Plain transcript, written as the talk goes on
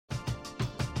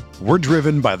We're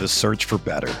driven by the search for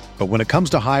better. But when it comes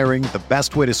to hiring, the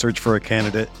best way to search for a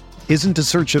candidate isn't to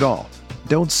search at all.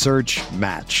 Don't search,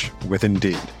 match with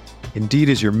Indeed. Indeed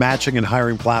is your matching and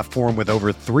hiring platform with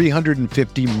over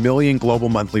 350 million global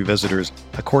monthly visitors,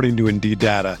 according to Indeed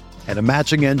data, and a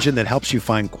matching engine that helps you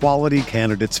find quality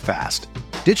candidates fast.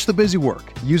 Ditch the busy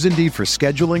work. Use Indeed for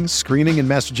scheduling, screening, and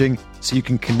messaging so you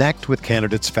can connect with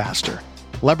candidates faster.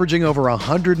 Leveraging over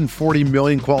 140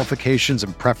 million qualifications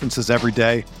and preferences every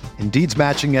day, Indeed's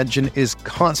matching engine is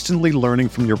constantly learning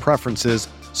from your preferences,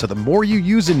 so the more you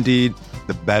use Indeed,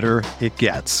 the better it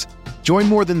gets. Join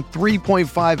more than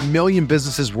 3.5 million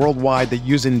businesses worldwide that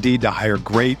use Indeed to hire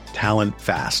great talent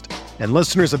fast. And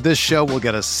listeners of this show will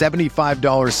get a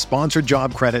 $75 sponsored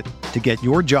job credit to get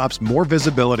your jobs more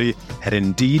visibility at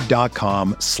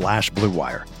Indeed.com/Blue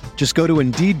Wire. Just go to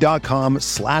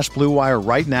Indeed.com/Blue Wire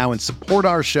right now and support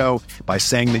our show by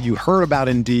saying that you heard about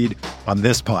Indeed on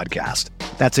this podcast.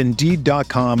 That's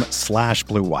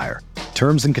Indeed.com/Blue Wire.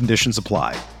 Terms and conditions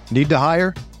apply. Need to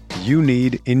hire? You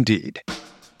need Indeed.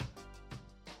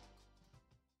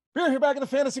 We're here back in the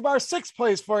Fantasy Bar. 6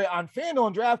 plays for you on FanDuel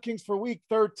and DraftKings for Week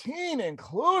 13,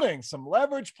 including some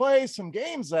leverage plays, some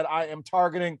games that I am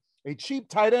targeting, a cheap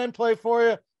tight end play for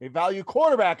you, a value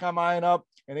quarterback I'm eyeing up,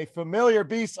 and a familiar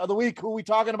beast of the week. Who are we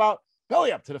talking about?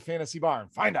 Belly up to the Fantasy Bar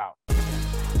and find out.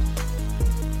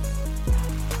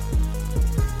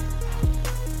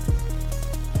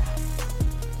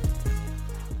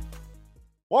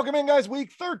 Welcome in, guys.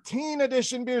 Week 13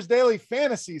 edition Beers Daily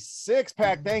Fantasy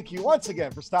 6-pack. Thank you once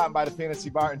again for stopping by the Fantasy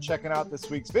Bar and checking out this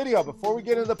week's video. Before we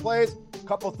get into the plays, a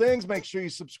couple things. Make sure you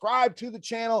subscribe to the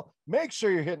channel. Make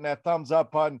sure you're hitting that thumbs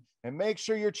up button. And make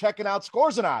sure you're checking out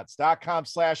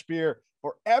scoresandodds.com/beer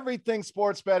for everything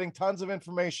sports betting. Tons of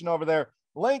information over there.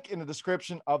 Link in the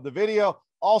description of the video.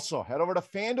 Also, head over to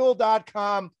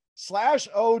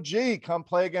FanDuel.com/OG. Come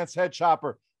play against Head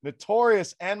Chopper,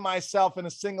 Notorious, and myself in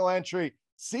a single entry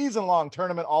season-long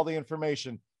tournament. All the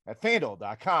information at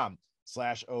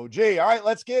FanDuel.com/OG. All right,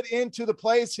 let's get into the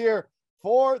plays here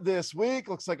for this week.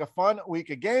 Looks like a fun week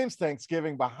of games.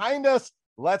 Thanksgiving behind us.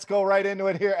 Let's go right into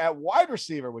it here at wide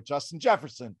receiver with Justin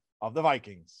Jefferson of the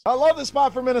Vikings. I love this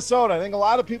spot for Minnesota. I think a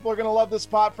lot of people are going to love this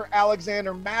spot for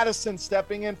Alexander Mattison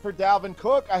stepping in for Dalvin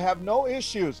Cook. I have no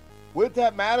issues with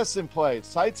that Mattison play.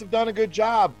 Sites have done a good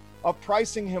job of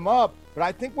pricing him up, but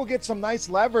I think we'll get some nice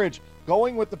leverage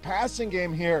going with the passing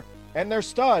game here and their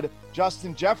stud,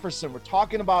 Justin Jefferson. We're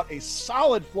talking about a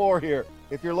solid floor here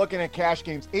if you're looking at cash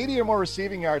games. 80 or more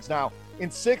receiving yards now in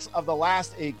 6 of the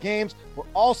last 8 games. We're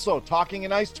also talking a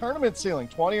nice tournament ceiling,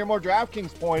 20 or more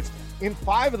DraftKings points in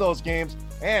 5 of those games,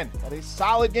 and had a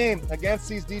solid game against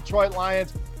these Detroit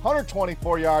Lions.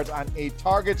 124 yards on 8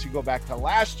 targets. You go back to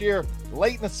last year,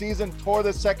 late in the season, tore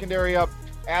the secondary up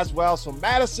as well. So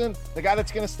Mattison, the guy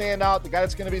that's going to stand out, the guy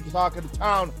that's going to be the talk of the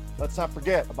town. Let's not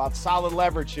forget about solid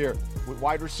leverage here with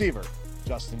wide receiver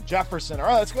Justin Jefferson. All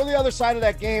right, let's go to the other side of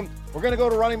that game. We're going to go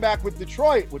to running back with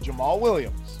Detroit with Jamal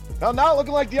Williams. Now, not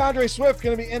looking like DeAndre Swift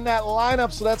going to be in that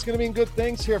lineup, so that's going to mean good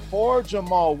things here for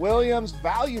Jamal Williams.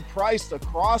 Value priced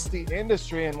across the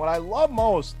industry, and what I love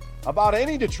most about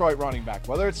any Detroit running back,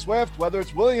 whether it's Swift, whether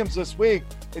it's Williams this week,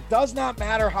 it does not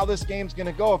matter how this game's going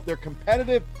to go. If they're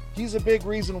competitive, he's a big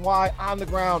reason why on the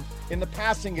ground in the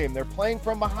passing game. They're playing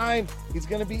from behind. He's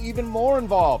going to be even more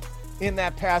involved in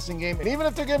that passing game. And even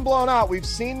if they're getting blown out, we've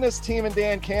seen this team and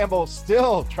Dan Campbell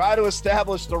still try to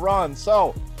establish the run.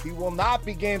 So he will not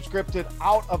be game scripted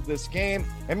out of this game.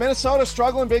 And Minnesota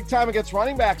struggling big time against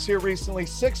running backs here recently.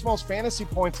 6th most fantasy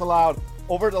points allowed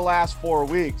over the last 4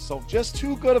 weeks. So just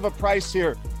too good of a price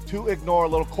here to ignore. A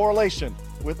little correlation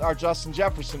with our Justin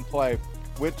Jefferson play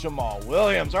with Jamal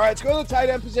Williams. All right, let's go to the tight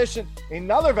end position.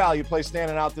 Another value play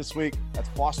standing out this week. That's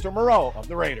Foster Moreau of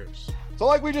the Raiders. So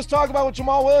like we just talked about with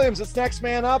Jamal Williams, it's next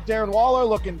man up. Darren Waller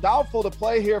looking doubtful to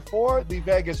play here for the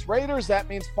Vegas Raiders. That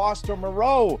means Foster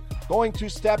Moreau going to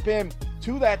step in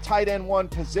to that tight end 1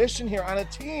 position here on a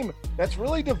team that's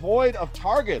really devoid of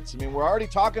targets. I mean, we're already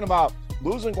talking about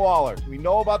losing Waller. We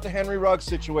know about the Henry Ruggs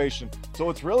situation. So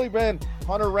it's really been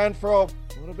Hunter Renfrow, a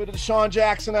little bit of Deshaun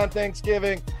Jackson on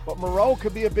Thanksgiving, but Moreau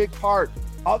could be a big part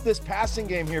of this passing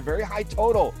game here. Very high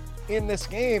total in this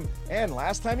game, and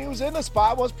last time he was in the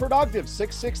spot was productive.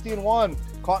 660-1,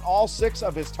 caught all 6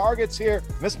 of his targets here.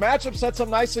 This matchup sets up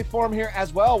nicely for him here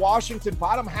as well. Washington,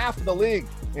 bottom half of the league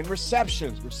in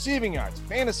receptions, receiving yards,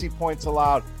 fantasy points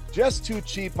allowed. Just too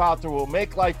cheap out there. Will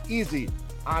make life easy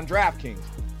on DraftKings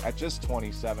at just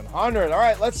 $2,700. All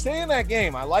right, let's stay in that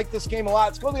game. I like this game a lot.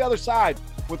 Let's go to the other side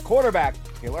with quarterback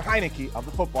Taylor Heinicke of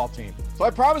the football team. So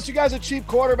I promised you guys a cheap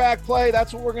quarterback play.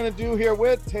 That's what we're going to do here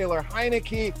with Taylor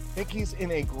Heinicke. I think he's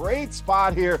in a great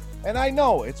spot here. And I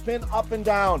know it's been up and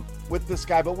down with this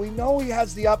guy, but we know he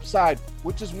has the upside,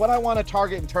 which is what I want to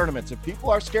target in tournaments. If people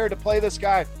are scared to play this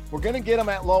guy, we're going to get him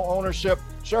at low ownership.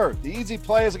 Sure, the easy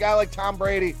play is a guy like Tom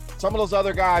Brady, some of those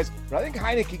other guys, but I think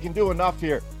Heinicke can do enough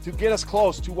here to get us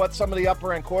close to what some of the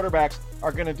upper end quarterbacks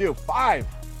are going to do. 5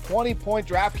 20-point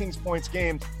DraftKings points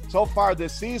games so far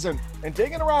this season. And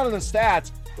digging around in the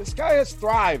stats, this guy has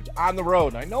thrived on the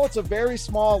road. I know it's a very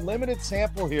small, limited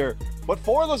sample here, but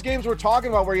 4 of those games we're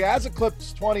talking about where he has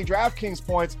eclipsed 20 DraftKings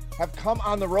points have come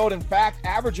on the road. In fact,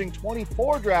 averaging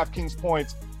 24 DraftKings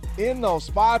points in those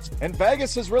spots. And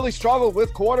Vegas has really struggled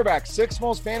with quarterbacks. 6th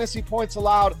most fantasy points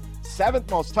allowed, 7th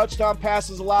most touchdown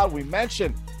passes allowed. We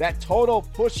mentioned that total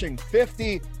pushing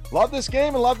 50. Love this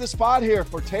game and love this spot here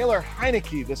for Taylor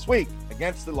Heinicke this week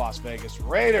against the Las Vegas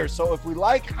Raiders. So if we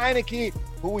like Heinicke,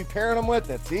 who we pairing him with,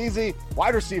 that's easy.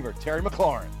 Wide receiver, Terry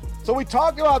McLaurin. So we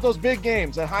talked about those big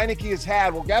games that Heinicke has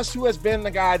had. Well, guess who has been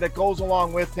the guy that goes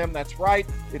along with him? That's right,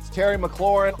 it's Terry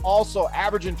McLaurin, also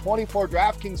averaging 24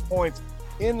 DraftKings points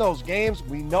in those games.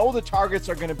 We know the targets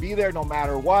are going to be there no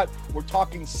matter what. We're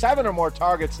talking 7 or more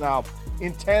targets now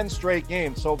in 10 straight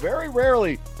games. So very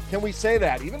rarely can we say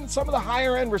that. Even some of the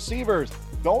higher end receivers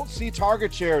don't see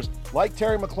target shares like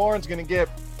Terry McLaurin's going to get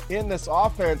in this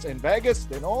offense. In Vegas,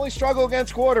 they don't only struggle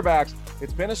against quarterbacks,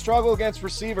 it's been a struggle against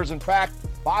receivers. In fact,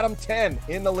 bottom 10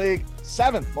 in the league,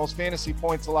 7th most fantasy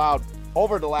points allowed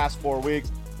over the last 4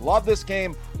 weeks. Love this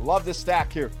game, love this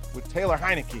stack here with Taylor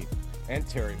Heinicke and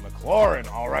Terry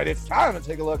McLaurin. All right, it's time to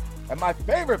take a look at my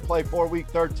favorite play for week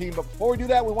 13. But before we do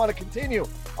that, we want to continue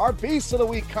our Beast of the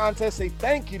Week contest. Say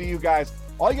thank you to you guys.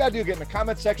 All you got to do is get in the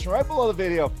comment section right below the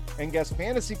video and guess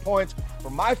fantasy points for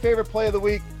my favorite play of the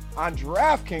week on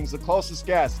DraftKings. The closest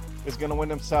guess is going to win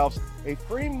themselves a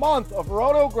free month of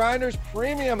Roto Grinders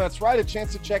Premium. That's right, a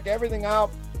chance to check everything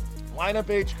out.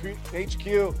 Lineup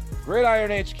HQ,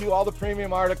 Gridiron HQ, all the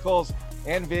premium articles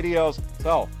and videos.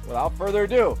 So without further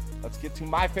ado, let's get to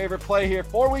my favorite play here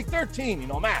for week 13. You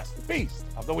know, Mass, the Beast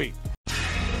of the Week.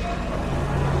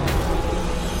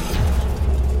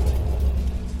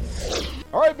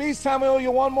 All right, Beast time. We owe you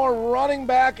one more running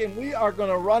back, and we are going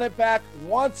to run it back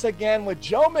once again with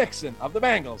Joe Mixon of the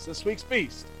Bengals, this week's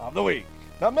Beast of the Week.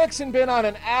 Now, Mixon been on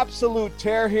an absolute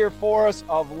tear here for us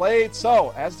of late.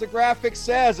 So, as the graphic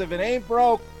says, if it ain't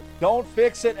broke, don't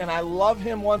fix it. And I love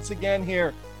him once again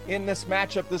here in this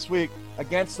matchup this week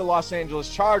against the Los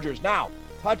Angeles Chargers. Now,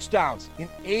 touchdowns in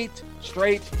 8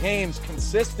 straight games,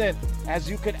 consistent as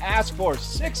you could ask for.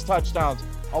 6 touchdowns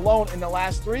alone in the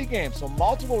last 3 games. So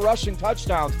multiple rushing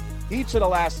touchdowns each of the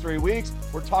last 3 weeks.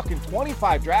 We're talking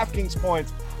 25 DraftKings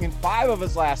points in 5 of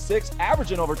his last 6,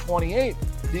 averaging over 28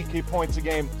 DK points a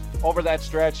game over that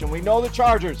stretch. And we know the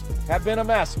Chargers have been a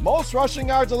mess. Most rushing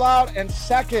yards allowed and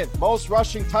 2nd most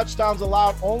rushing touchdowns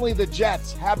allowed. Only the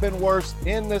Jets have been worse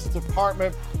in this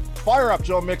department. Fire up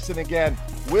Joe Mixon again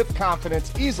with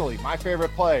confidence. Easily my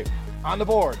favorite play on the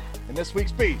board in this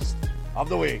week's Beast of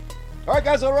the Week. All right,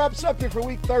 guys, that wraps up here for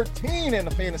week 13 in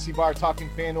the Fantasy Bar talking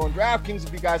FanDuel and DraftKings.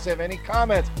 If you guys have any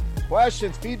comments,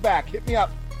 questions, feedback, hit me up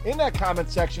in that comment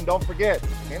section. Don't forget,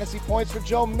 fantasy points for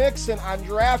Joe Mixon on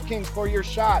DraftKings for your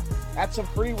shot at some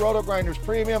free Roto Grinders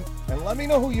Premium. And let me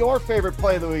know who your favorite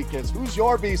play of the week is. Who's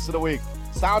your Beast of the Week?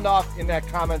 Sound off in that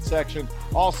comment section.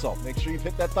 Also, make sure you've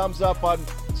hit that thumbs up button,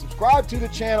 subscribe to the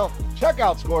channel, check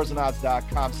out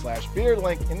scoresandodds.com/beard,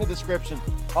 link in the description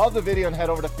of the video, and head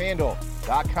over to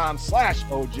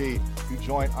FanDuel.com/OG to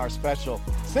join our special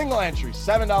single entry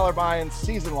 $7 buy-in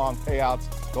season-long payouts.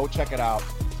 Go check it out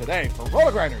today. For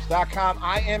RotoGrinders.com,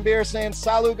 I am Bear saying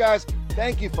salut, guys.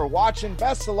 Thank you for watching.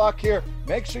 Best of luck here.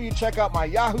 Make sure you check out my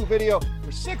Yahoo video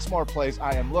for 6 more plays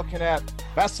I am looking at.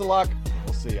 Best of luck.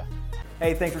 We'll see ya.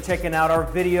 Hey, thanks for checking out our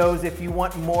videos. If you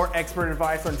want more expert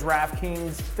advice on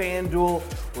DraftKings, FanDuel,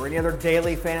 or any other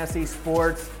daily fantasy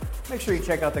sports, make sure you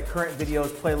check out the current videos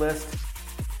playlist